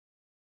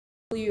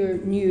Will your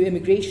new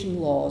immigration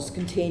laws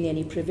contain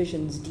any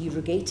provisions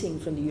derogating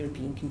from the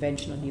European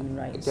Convention on Human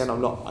Rights? Again,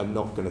 I'm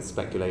not going to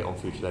speculate on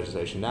future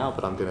legislation now,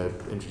 but I'm going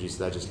to introduce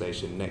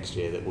legislation next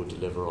year that will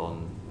deliver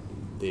on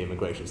the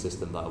immigration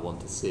system that I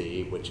want to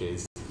see, which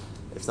is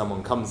if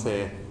someone comes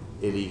here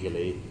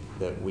illegally,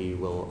 that we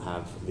will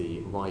have the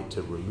right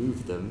to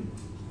remove them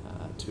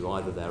to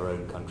either their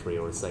own country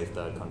or a safe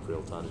third country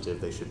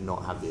alternative. They should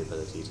not have the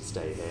ability to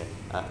stay here.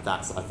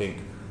 That's, I think,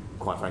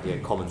 quite frankly, a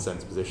common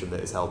sense position that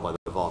is held by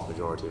the vast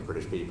majority of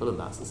British people, and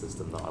that's the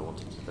system that I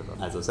wanted to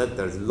deliver. As I said,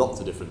 there's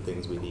lots of different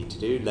things we need to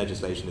do.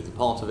 Legislation is a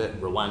part of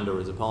it, Rwanda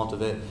is a part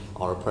of it,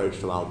 our approach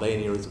to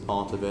Albania is a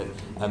part of it,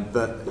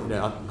 but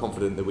I'm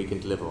confident that we can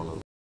deliver on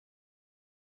it.